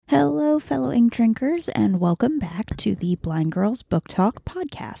Hello, fellow ink drinkers, and welcome back to the Blind Girls Book Talk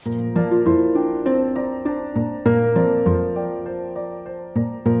podcast.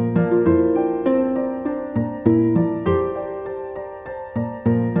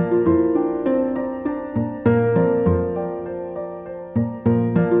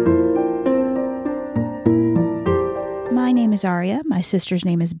 My name is Aria, my sister's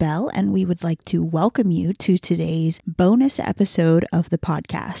name is Belle, and we would like to welcome you to today's bonus episode of the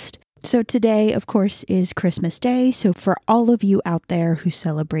podcast. So today, of course, is Christmas Day, so for all of you out there who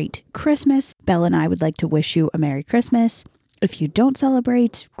celebrate Christmas, Belle and I would like to wish you a Merry Christmas. If you don't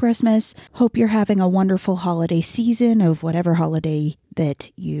celebrate Christmas, hope you're having a wonderful holiday season of whatever holiday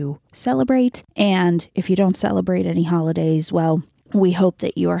that you celebrate. And if you don't celebrate any holidays, well, we hope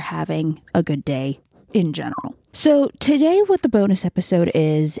that you are having a good day in general. So today what the bonus episode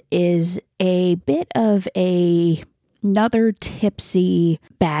is a bit of another Tipsy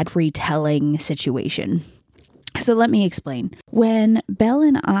bad retelling situation. So let me explain. When Belle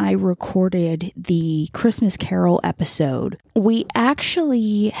and I recorded the Christmas Carol episode, we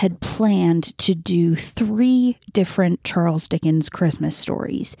actually had planned to do 3 different Charles Dickens Christmas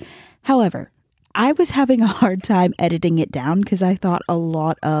stories. However, I was having a hard time editing it down because I thought a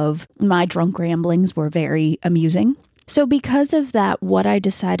lot of my drunk ramblings were very amusing. So because of that, what I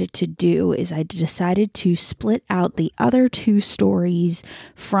decided to do is I decided to split out the other 2 stories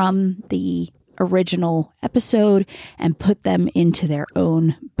from the original episode and put them into their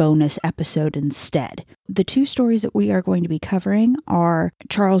own bonus episode instead. The 2 stories that we are going to be covering are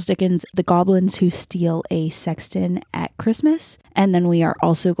Charles Dickens' The Goblins Who Steal a Sexton at Christmas, and then we are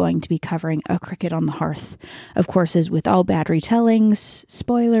also going to be covering A Cricket on the Hearth. Of course, as with all bad retellings,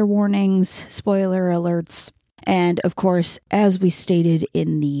 spoiler warnings, spoiler alerts, and of course, as we stated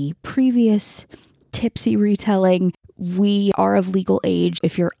in the previous Tipsy retelling, we are of legal age.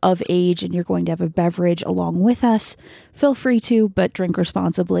 If you're of age and you're going to have a beverage along with us, feel free to, but drink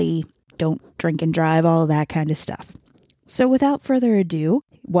responsibly. Don't drink and drive, all of that kind of stuff. So without further ado,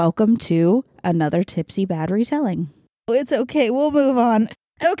 welcome to another Tipsy bad retelling. It's okay, we'll move on.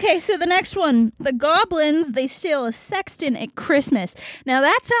 Okay, so the next one. The goblins, they steal a sexton at Christmas. Now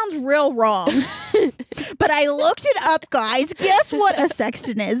that sounds real wrong. But I looked it up, guys. Guess what a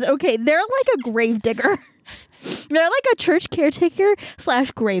sexton is? Okay, they're like a gravedigger. They're like a church caretaker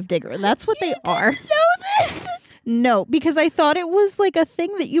 / gravedigger. That's what they are. Didn't know this? No, because I thought it was like a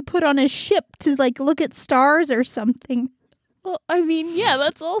thing that you put on a ship to like look at stars or something. Well, I mean, yeah,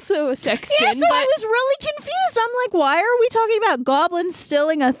 that's also a sexton. Yeah, so I was really confused. I'm like, why are we talking about goblins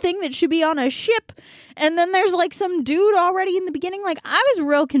stealing a thing that should be on a ship? And then there's like some dude already in the beginning. Like, I was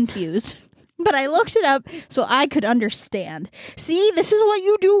real confused. But I looked it up so I could understand. See, this is what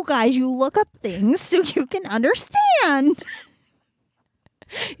you do, guys. You look up things so you can understand.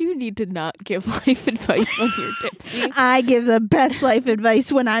 You need to not give life advice when you're tipsy. I give the best life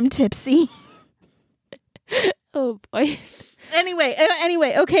advice when I'm tipsy. Oh, boy. Anyway,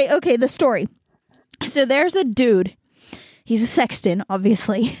 okay, the story. So there's a dude. He's a sexton,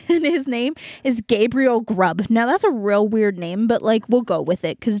 obviously, and his name is Gabriel Grubb. Now, that's a real weird name, but, like, we'll go with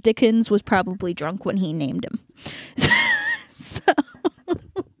it, because Dickens was probably drunk when he named him.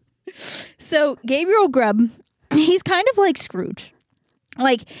 So Gabriel Grubb, he's kind of like Scrooge.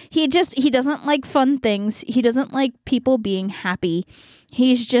 Like, he doesn't like fun things. He doesn't like people being happy.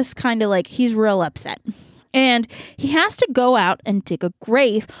 He's just kind of like, he's real upset. And he has to go out and dig a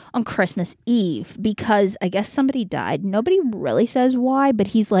grave on Christmas Eve because I guess somebody died. Nobody really says why, but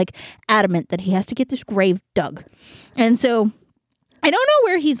he's like adamant that he has to get this grave dug. And so I don't know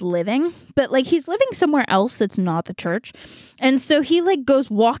where he's living, but like he's living somewhere else that's not the church. And so he like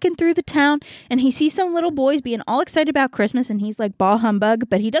goes walking through the town and he sees some little boys being all excited about Christmas and he's like bah humbug,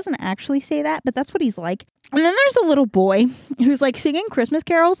 but he doesn't actually say that, but that's what he's like. And then there's a little boy who's like singing Christmas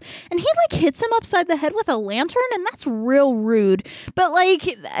carols and he like hits him upside the head with a lantern and that's real rude. But like,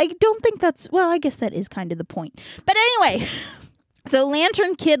 I don't think that's, well, I guess that is kind of the point. But anyway, so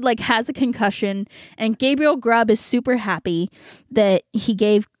Lantern Kid like has a concussion and Gabriel Grubb is super happy that he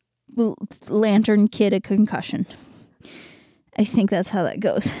gave Lantern Kid a concussion. I think that's how that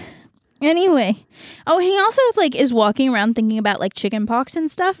goes. Anyway, oh, he also like is walking around thinking about like chicken pox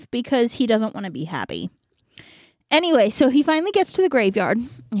and stuff because he doesn't want to be happy. Anyway, so he finally gets to the graveyard.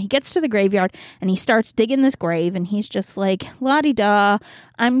 He gets to the graveyard and he starts digging this grave and he's just like, la-di-da,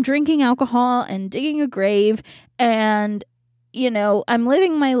 I'm drinking alcohol and digging a grave and, you know, I'm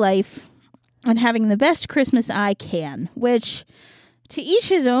living my life and having the best Christmas I can, which to each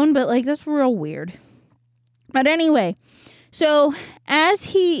his own, but like that's real weird. But anyway, So as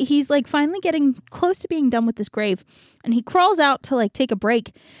he's like finally getting close to being done with this grave, and he crawls out to like take a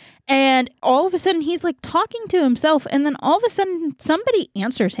break, and all of a sudden he's like talking to himself, and then all of a sudden somebody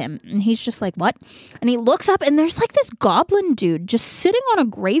answers him, and he's just like, what? And he looks up, and there's like this goblin dude just sitting on a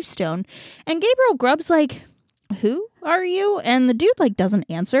gravestone, and Gabriel Grubb's like, who are you? And the dude like doesn't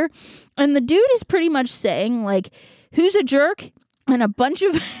answer, and the dude is pretty much saying like, who's a jerk? And a bunch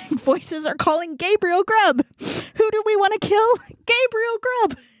of voices are calling Gabriel Grubb. Who do we want to kill? Gabriel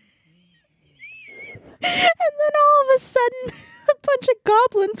Grubb. And then all of a sudden, a bunch of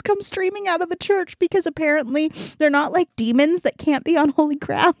goblins come streaming out of the church because apparently they're not like demons that can't be on holy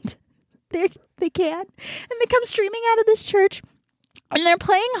ground. They can. And they come streaming out of this church. And they're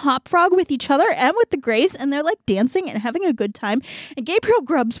playing hop frog with each other and with the graves, and they're like dancing and having a good time. And Gabriel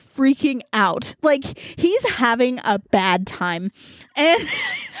Grubb's freaking out. Like, he's having a bad time. And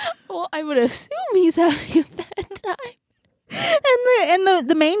well, I would assume he's having a bad time. And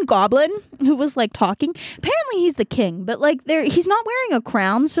the main goblin who was like talking, apparently he's the king, but like he's not wearing a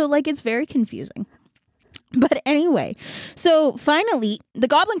crown, so like it's very confusing. But anyway, so finally, the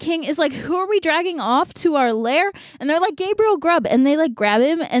Goblin King is like, who are we dragging off to our lair? And they're like, Gabriel Grubb. And they like grab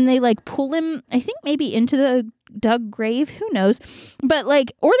him and they like pull him, I think maybe into the dug grave. Who knows? But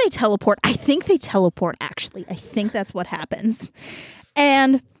like, or they teleport. I think they teleport, actually. I think that's what happens.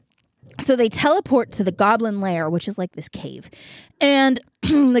 And so they teleport to the Goblin Lair, which is like this cave. And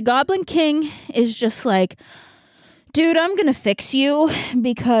the Goblin King is just like, dude, I'm going to fix you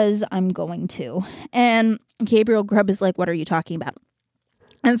because I'm going to. And Gabriel Grubb is like, what are you talking about?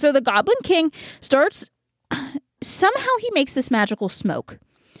 And so the Goblin King starts, somehow he makes this magical smoke.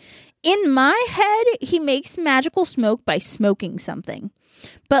 In my head, he makes magical smoke by smoking something.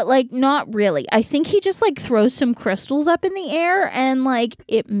 But like, not really. I think he just like throws some crystals up in the air and like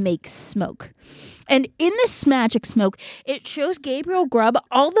it makes smoke. And in this magic smoke, it shows Gabriel Grubb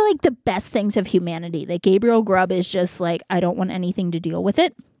all the like the best things of humanity. That Gabriel Grubb is just like, I don't want anything to deal with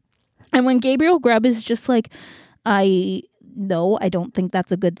it. And when Gabriel Grubb is just like, I don't think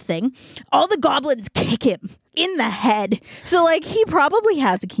that's a good thing, all the goblins kick him in the head. So like, he probably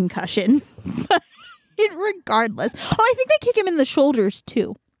has a concussion. But regardless. Oh, I think they kick him in the shoulders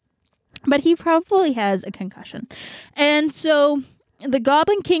too. But he probably has a concussion. And so the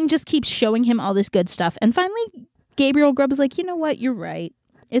Goblin King just keeps showing him all this good stuff. And finally, Gabriel Grubb is like, you know what? You're right.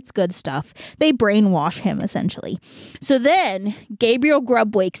 It's good stuff. They brainwash him, essentially. So then Gabriel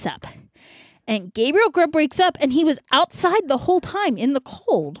Grubb wakes up. And Gabriel Grubb wakes up, and he was outside the whole time in the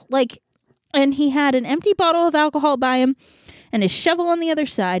cold. Like, and he had an empty bottle of alcohol by him and his shovel on the other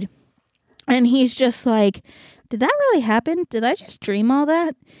side. And he's just like, did that really happen? Did I just dream all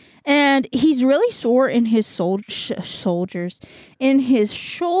that? And he's really sore in his shoulders and his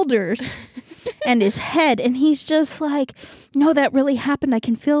head. And he's just like, no, that really happened. I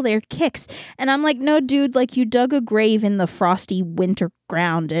can feel their kicks. And I'm like, no, dude, like you dug a grave in the frosty winter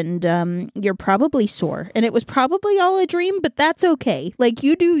ground and you're probably sore. And it was probably all a dream, but that's okay. Like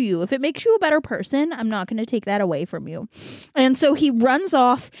you do you. If it makes you a better person, I'm not going to take that away from you. And so he runs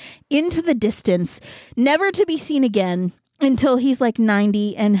off into the distance, never to be seen again. Until he's like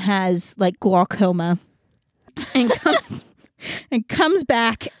 90 and has like glaucoma and comes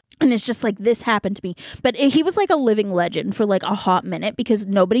back and it's just like, this happened to me. But he was like a living legend for like a hot minute because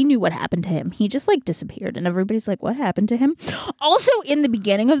nobody knew what happened to him. He just like disappeared and everybody's like, what happened to him? Also in the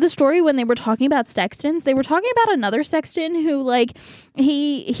beginning of the story, when they were talking about sextons, they were talking about another sexton who like,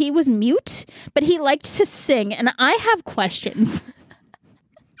 he was mute, but he liked to sing. And I have questions.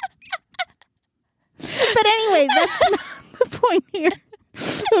 But anyway, that's not the point here.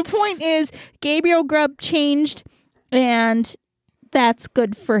 The point is Gabriel Grubb changed and that's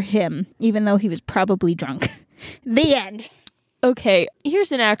good for him, even though he was probably drunk. The end. Okay,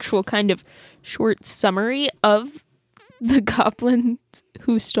 here's an actual kind of short summary of the goblins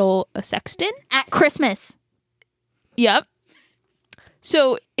who stole a sexton. At Christmas. Yep.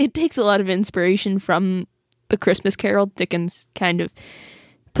 So it takes a lot of inspiration from the Christmas Carol. Dickens kind of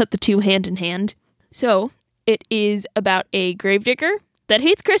put the two hand in hand. So it is about a gravedigger that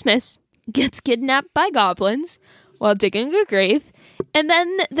hates Christmas, gets kidnapped by goblins while digging a grave, and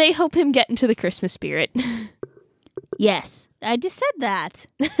then they help him get into the Christmas spirit. Yes, I just said that.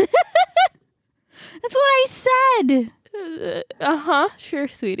 That's what I said. Sure,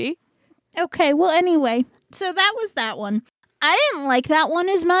 sweetie. Okay, well, anyway, so that was that one. I didn't like that one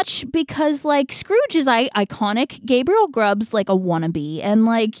as much because, like, Scrooge is iconic. Gabriel Grubb's, like, a wannabe. And,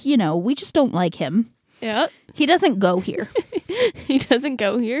 like, you know, we just don't like him. Yeah. He doesn't go here. He doesn't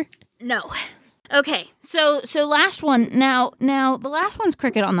go here? No. Okay, so last one. Now, the last one's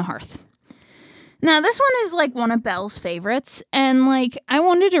Cricket on the Hearth. Now, this one is, like, one of Belle's favorites, and, like, I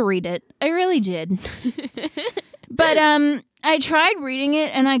wanted to read it. I really did. But, I tried reading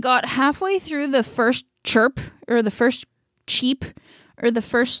it, and I got halfway through the first chirp, or the first cheep, or the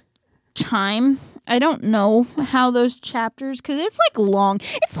first chime. I don't know how those chapters, because it's, like, long.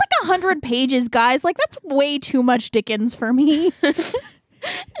 It's, like, 100 pages, guys. Like, that's way too much Dickens for me.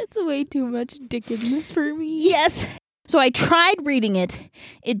 It's way too much Dickens for me. Yes. So I tried reading it.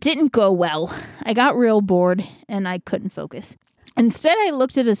 It didn't go well. I got real bored and I couldn't focus. Instead, I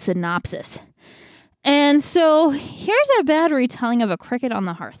looked at a synopsis. And so here's a bad retelling of A Cricket on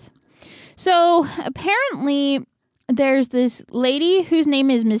the Hearth. So apparently there's this lady whose name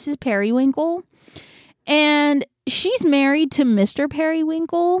is Mrs. Periwinkle. And she's married to Mr.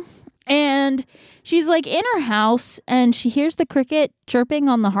 Periwinkle. And she's like in her house and she hears the cricket chirping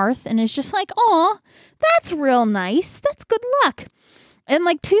on the hearth and is just like, "Aw, that's real nice. That's good luck." And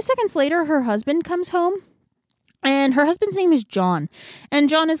like 2 seconds later, her husband comes home and her husband's name is John. And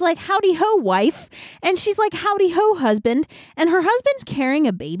John is like, "Howdy ho, wife." And she's like, "Howdy ho, husband." And her husband's carrying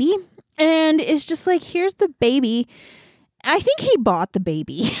a baby and is just like, "Here's the baby." I think he bought the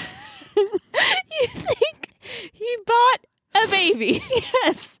baby. You think he bought a baby?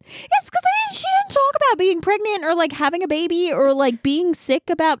 Yes, because she didn't talk about being pregnant or like having a baby or like being sick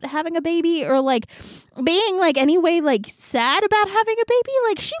about having a baby or like being like anyway like sad about having a baby.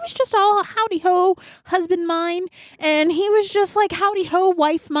 Like she was just all howdy ho, husband mine, and he was just like howdy ho,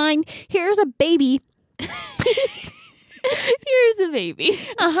 wife mine. Here's a baby. Here's a baby.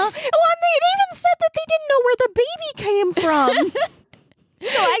 Well, and they even said that they didn't know where the baby came from.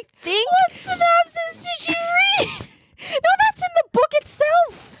 So I think what synopsis did you read? No, that's in the book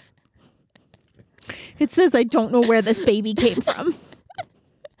itself. It says I don't know where this baby came from.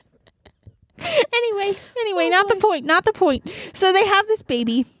 Anyway, not the point. So they have this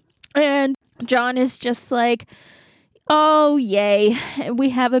baby, and John is just like, "Oh, yay, we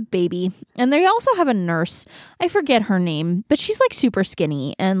have a baby." And they also have a nurse. I forget her name, but she's like super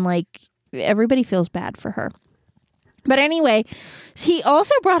skinny, and like everybody feels bad for her. But anyway, he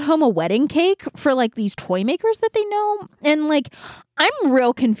also brought home a wedding cake for like these toy makers that they know. And like, I'm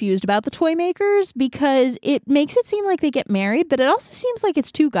real confused about the toy makers because it makes it seem like they get married, but it also seems like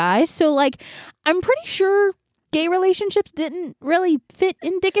it's two guys. So like, I'm pretty sure gay relationships didn't really fit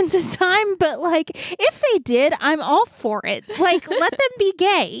in Dickens's time, but like, if they did, I'm all for it. Like, let them be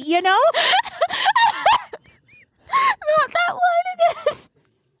gay, you know? Not that line again.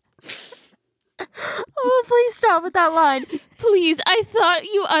 Oh, please stop with that line. Please, I thought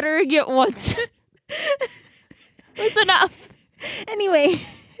you uttering it once was enough. Anyway,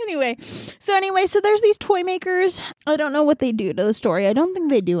 so there's these toy makers. I don't know what they do to the story. I don't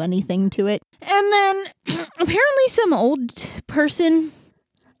think they do anything to it. And then apparently some old person,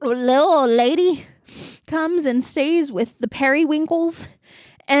 little old lady, comes and stays with the Periwinkles.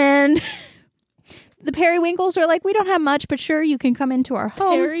 And the Periwinkles are like, "We don't have much, but sure, you can come into our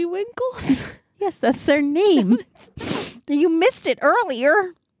home." Periwinkles? Yes, that's their name. You missed it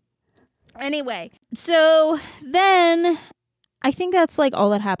earlier. Anyway, so then I think that's like all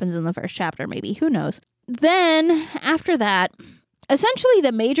that happens in the first chapter, maybe. Who knows? Then after that, essentially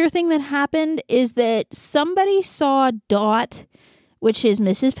the major thing that happened is that somebody saw Dot, which is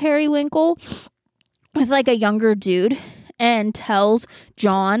Mrs. Periwinkle, with like a younger dude, and tells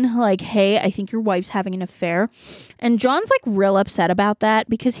John, like, "Hey, I think your wife's having an affair." And John's, like, real upset about that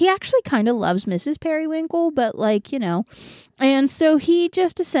because he actually kind of loves Mrs. Periwinkle, but, like, you know. And so he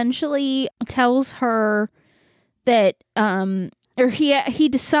just essentially tells her that, or he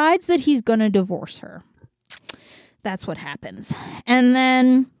decides that he's going to divorce her. That's what happens. And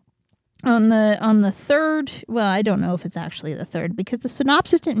then on the third, well, I don't know if it's actually the third because the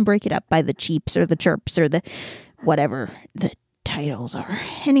synopsis didn't break it up by the cheeps or the chirps or the whatever the titles are.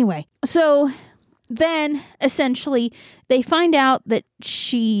 Anyway, so then essentially they find out that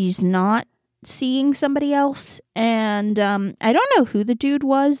she's not seeing somebody else. And I don't know who the dude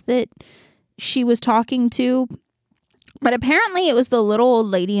was that she was talking to, but apparently it was the little old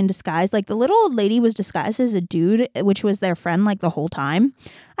lady in disguise. Like the little old lady was disguised as a dude, which was their friend like the whole time,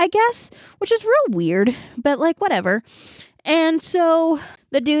 I guess, which is real weird, but like whatever. And so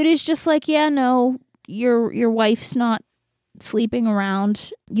the dude is just like, "Yeah, no, your wife's not sleeping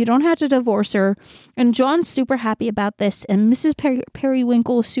around. You don't have to divorce her." And John's super happy about this, and Mrs.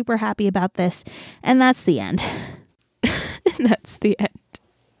 Periwinkle is super happy about this, and that's the end. That's the end.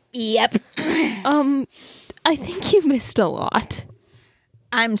 Yep. I think you missed a lot.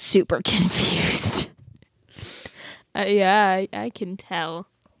 I'm super confused. Yeah, I can tell.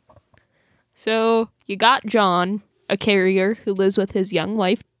 So you got John, a carrier who lives with his young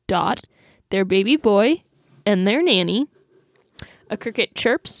wife, Dot. their baby boy, and their nanny. A cricket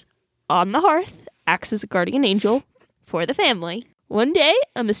chirps on the hearth, acts as a guardian angel for the family. One day,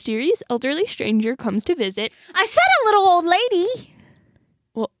 a mysterious elderly stranger comes to visit. I said a little old lady.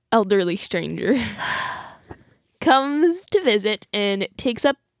 Well, elderly stranger. Comes to visit and takes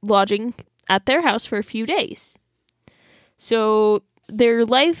up lodging at their house for a few days. So their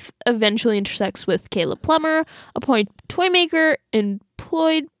life eventually intersects with Caleb Plummer, a toy maker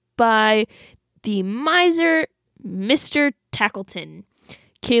employed by the miser Mr. Tackleton.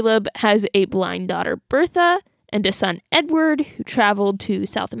 Caleb has a blind daughter, Bertha, and a son, Edward, who traveled to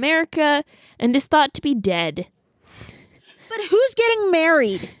South America and is thought to be dead. But who's getting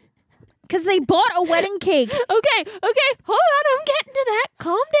married? Because they bought a wedding cake. Okay, hold on, I'm getting to that.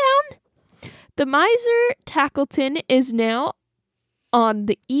 Calm down. The miser Tackleton is now on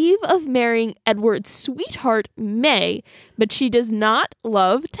the eve of marrying Edward's sweetheart, May, but she does not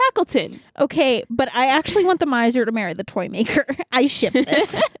love Tackleton. Okay, but I actually want the miser to marry the toy maker. I ship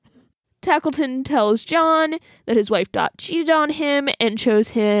this. Tackleton tells John that his wife Dot cheated on him and shows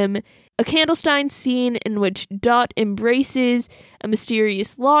him a Candlestein scene in which Dot embraces a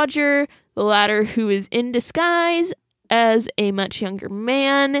mysterious lodger, the latter who is in disguise as a much younger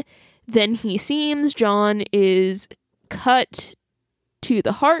man than he seems. John is cut to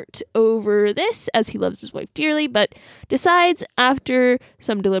the heart over this, as he loves his wife dearly, but decides after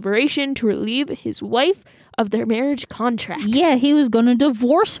some deliberation to relieve his wife of their marriage contract. Yeah, he was going to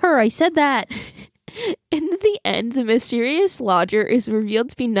divorce her. I said that. In the end, the mysterious lodger is revealed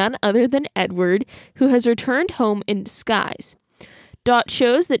to be none other than Edward, who has returned home in disguise. Dot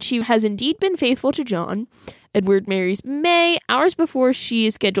shows that she has indeed been faithful to John. Edward marries May hours before she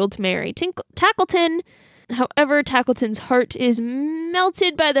is scheduled to marry Tackleton. However, Tackleton's heart is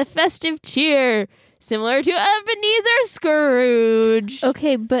melted by the festive cheer, similar to Ebenezer Scrooge.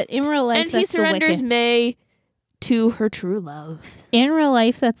 Okay, but in real life, and he surrenders May to her true love. In real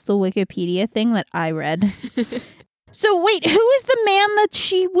life, that's the Wikipedia thing that I read. So wait, who is the man that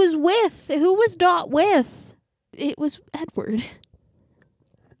she was with? Who was Dot with? It was Edward.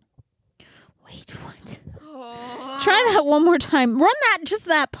 Wait, what? Try that one more time. Run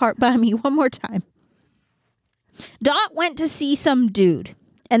that part by me one more time. Dot went to see some dude,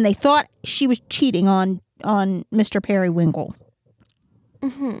 and they thought she was cheating on Mr. Periwinkle.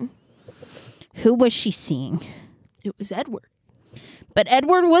 Mm-hmm. Who was she seeing? It was Edward. But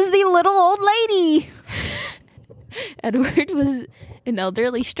Edward was the little old lady. Edward was an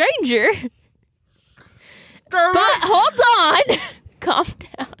elderly stranger. But hold on. Calm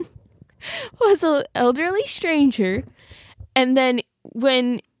down. Was an elderly stranger. And then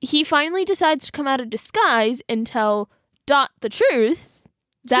when he finally decides to come out of disguise and tell Dot the truth,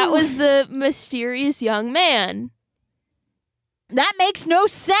 that was the mysterious young man. That makes no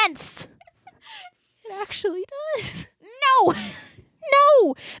sense. It actually does. No,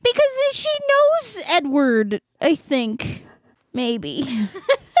 because she knows Edward, I think. Maybe.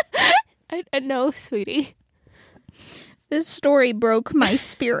 I know, sweetie. This story broke my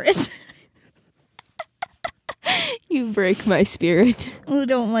spirit. You break my spirit. I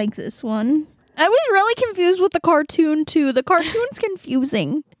don't like this one. I was really confused with the cartoon, too. The cartoon's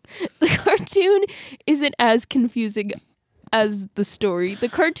confusing. The cartoon isn't as confusing as the story. The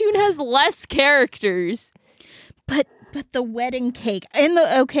cartoon has less characters. But the wedding cake.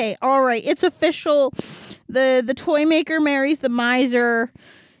 Okay, all right. It's official. The toy maker marries the miser,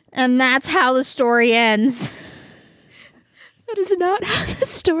 and that's how the story ends. That is not how the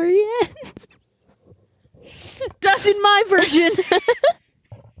story ends. Does in my version.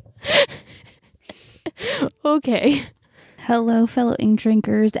 Okay. Hello, fellow ink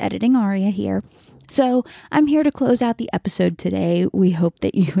drinkers. Editing Aria here. So I'm here to close out the episode today. We hope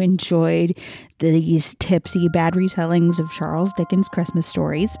that you enjoyed these tipsy bad retellings of Charles Dickens' Christmas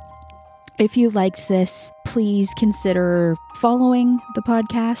stories. If you liked this, please consider following the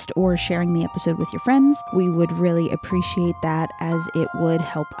podcast or sharing the episode with your friends. We would really appreciate that, as it would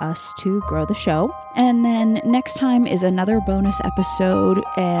help us to grow the show. And then next time is another bonus episode,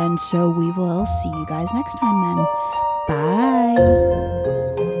 and so we will see you guys next time then. Bye!